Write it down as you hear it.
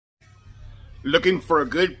Looking for a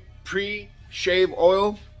good pre-shave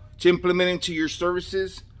oil to implement into your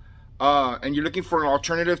services, and you're looking for an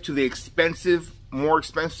alternative to the more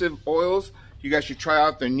expensive oils, you guys should try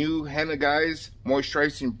out the new Henna guys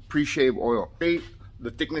Moisturizer Pre Shave Oil.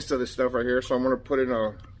 The thickness of this stuff right here, so I'm gonna put in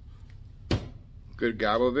a good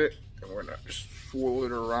gab of it, and we're gonna just swirl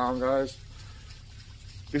it around, guys.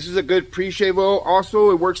 This is a good pre-shave oil.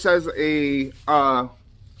 Also, it works as a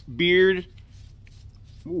beard.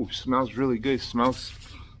 Ooh, smells really good. Smells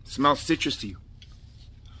citrusy.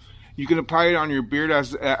 You can apply it on your beard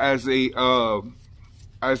as a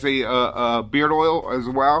beard oil as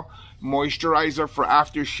well. Moisturizer for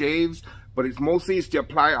after shaves, but it's mostly to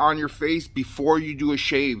apply on your face before you do a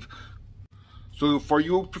shave. So for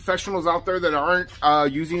you professionals out there that aren't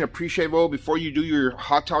using a pre-shave oil before you do your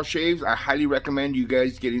hot towel shaves, I highly recommend you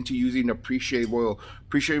guys get into using a pre-shave oil.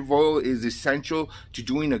 Pre-shave oil is essential to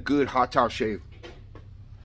doing a good hot towel shave.